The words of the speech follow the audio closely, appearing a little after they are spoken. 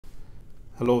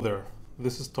Hello there,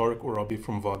 this is Tariq Urabi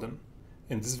from Vaadin.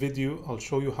 In this video, I'll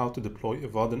show you how to deploy a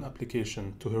Vaadin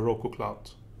application to Heroku Cloud.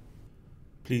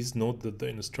 Please note that the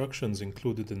instructions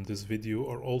included in this video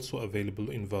are also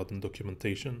available in Vaadin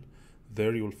documentation.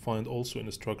 There you will find also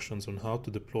instructions on how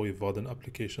to deploy a Vaadin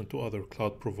application to other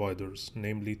cloud providers,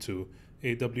 namely to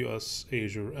AWS,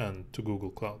 Azure, and to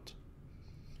Google Cloud.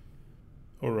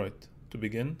 Alright, to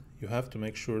begin, you have to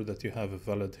make sure that you have a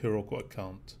valid Heroku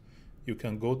account. You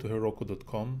can go to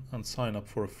Heroku.com and sign up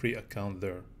for a free account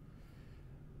there.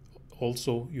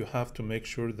 Also, you have to make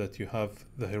sure that you have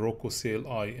the Heroku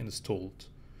CLI installed.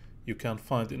 You can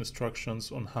find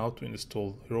instructions on how to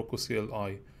install Heroku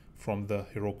CLI from the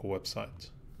Heroku website.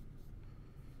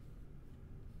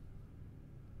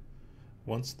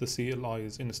 Once the CLI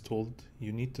is installed,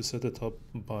 you need to set it up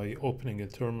by opening a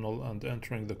terminal and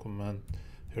entering the command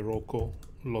Heroku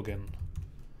login.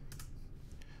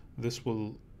 This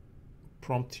will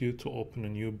prompt you to open a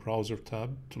new browser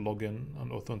tab to log in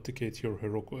and authenticate your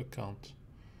Heroku account.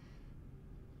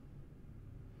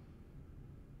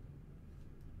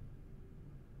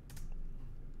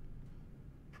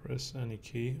 Press any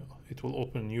key, it will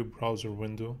open a new browser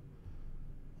window,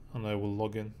 and I will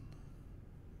log in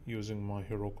using my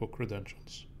Heroku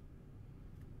credentials.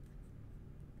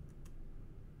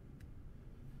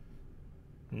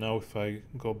 Now if I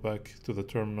go back to the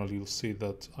terminal, you'll see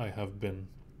that I have been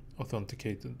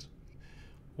authenticated.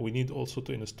 We need also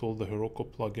to install the Heroku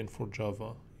plugin for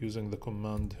Java using the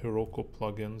command Heroku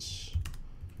plugins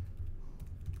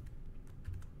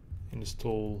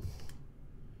install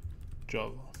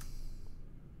Java.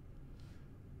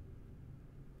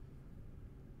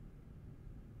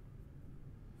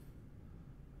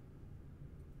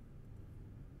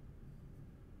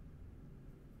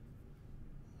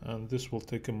 And this will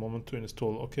take a moment to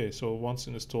install. Okay, so once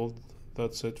installed,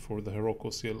 that's it for the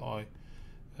Heroku CLI.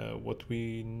 What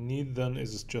we need then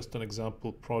is just an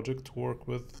example project to work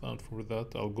with, and for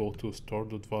that I'll go to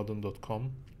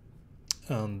start.vaadin.com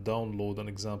and download an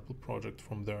example project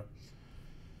from there.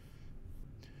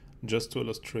 Just to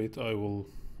illustrate, I will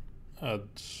add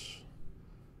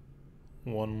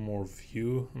one more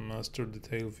view, a master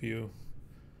detail view,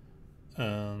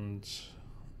 and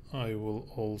I will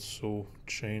also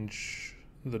change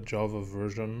the Java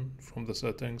version from the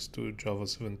settings to Java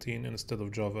 17 instead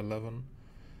of Java 11.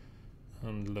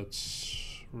 And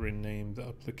let's rename the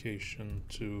application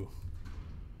to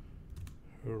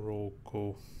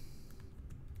Heroku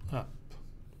app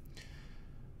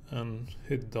and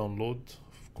hit download.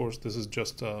 Of course, this is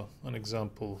just an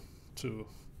example to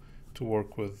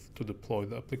work with to deploy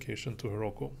the application to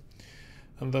Heroku.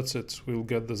 And that's it. We'll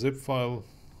get the zip file,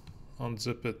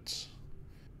 unzip it.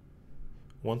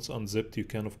 Once unzipped, you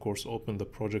can of course open the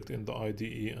project in the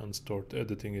IDE and start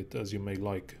editing it as you may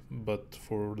like, but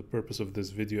for the purpose of this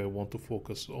video I want to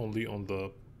focus only on the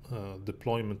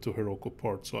deployment to Heroku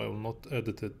part, so I will not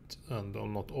edit it and I'll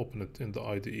not open it in the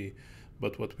IDE.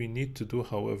 But what we need to do,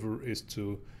 however, is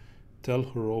to tell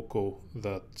Heroku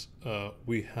that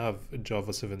we have a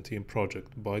Java 17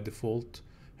 project. By default,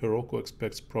 Heroku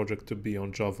expects project to be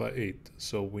on Java 8,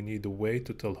 so we need a way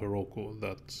to tell Heroku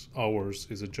that ours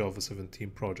is a Java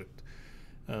 17 project.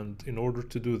 And in order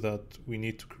to do that, we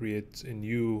need to create a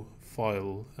new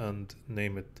file and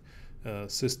name it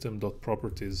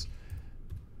system.properties.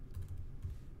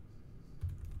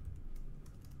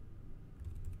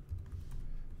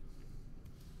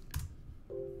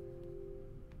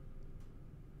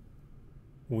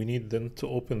 We need then to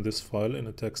open this file in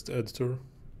a text editor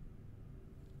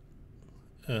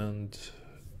and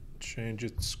change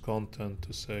its content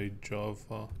to say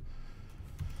Java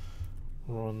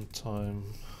runtime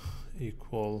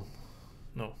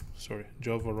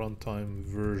Java runtime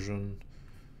version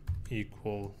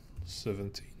equal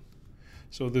 17.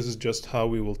 So this is just how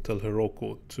we will tell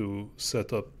Heroku to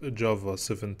set up a Java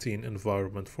 17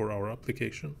 environment for our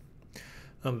application.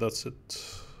 And that's it.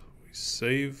 We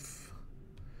save.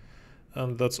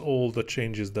 And that's all the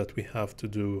changes that we have to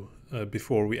do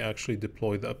before we actually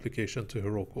deploy the application to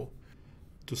Heroku.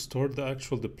 To start the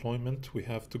actual deployment, we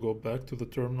have to go back to the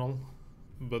terminal,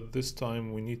 but this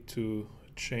time we need to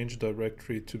change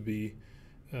directory to be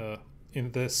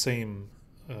in the same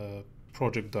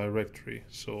project directory.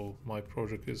 So my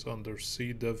project is under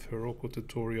cdev Heroku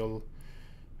tutorial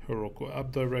Heroku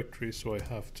app directory, so I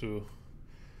have to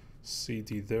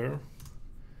cd there.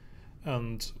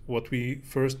 And what we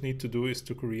first need to do is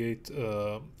to create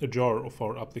a jar of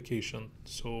our application.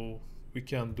 So we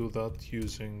can do that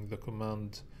using the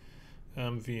command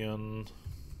mvn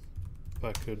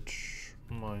package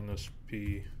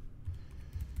 -p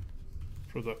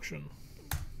production.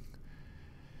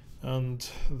 And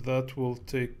that will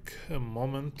take a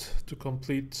moment to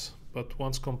complete, but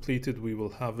once completed we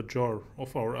will have a jar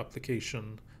of our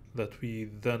application that we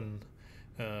then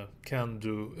can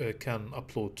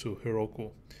upload to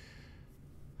Heroku.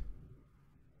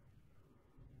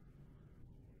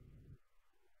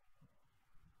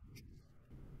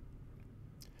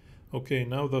 Okay,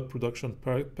 now the production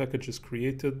package is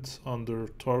created under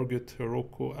target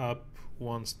Heroku app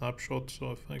one snapshot.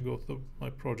 So if I go to my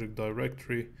project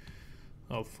directory,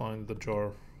 I'll find the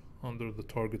jar under the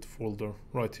target folder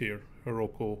right here,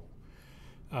 Heroku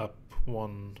app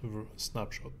one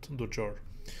snapshot, the jar.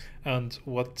 And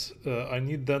what I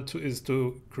need then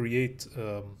to create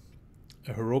a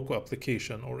Heroku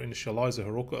application, or initialize a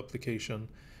Heroku application,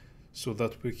 so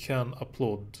that we can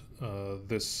upload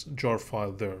this jar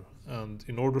file there. And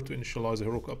in order to initialize a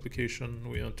Heroku application,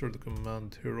 we enter the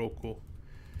command Heroku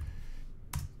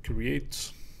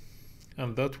create,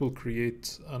 and that will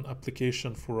create an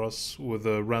application for us with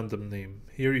a random name.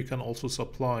 Here you can also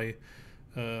supply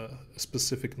a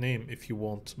specific name if you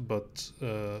want, but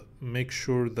make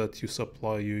sure that you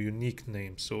supply your unique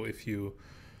name. So if you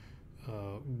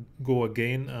go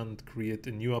again and create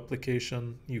a new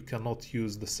application, you cannot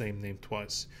use the same name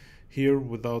twice. Here,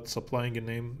 without supplying a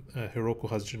name, Heroku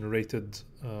has generated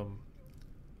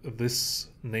this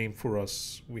name for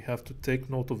us. We have to take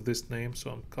note of this name, so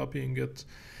I'm copying it,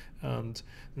 and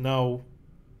now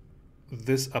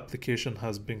this application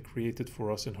has been created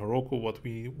for us in Heroku. What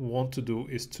we want to do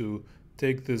is to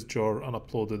take this jar and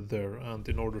upload it there, and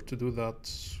in order to do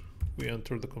that, we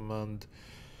enter the command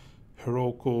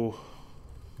Heroku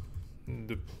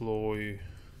deploy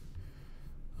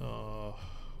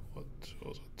what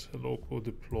was it? Heroku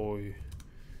deploy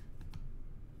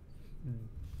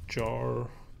jar,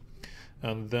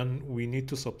 and then we need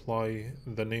to supply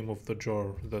the name of the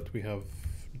jar that we have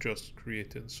just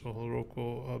created. So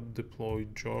Heroku deploy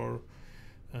jar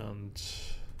and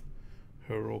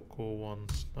Heroku one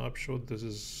snapshot. This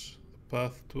is the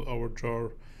path to our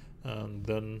jar, and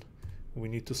then we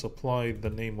need to supply the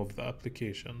name of the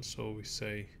application. So we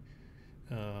say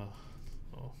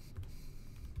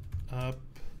app,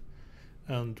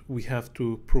 and we have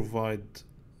to provide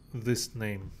this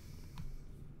name.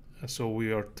 So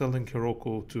we are telling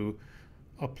Heroku to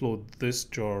upload this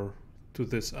jar to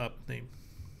this app name,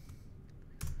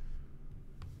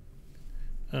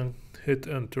 and hit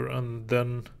enter, and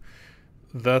then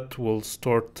that will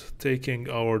start taking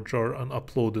our jar and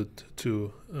upload it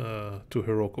to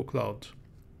Heroku Cloud.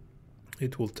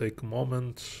 It will take a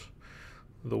moment.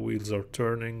 The wheels are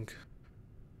turning.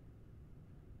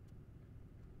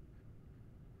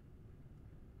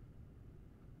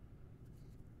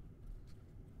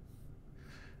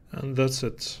 And that's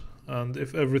it. And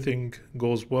if everything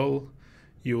goes well,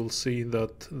 you will see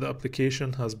that the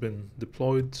application has been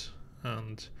deployed,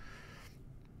 and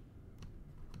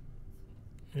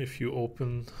if you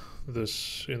open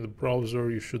this in the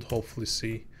browser, you should hopefully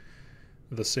see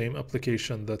the same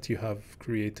application that you have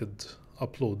created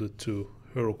uploaded to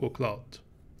Heroku Cloud.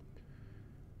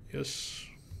 Yes.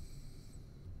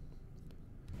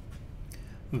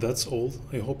 That's all.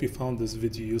 I hope you found this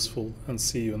video useful, and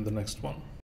see you in the next one.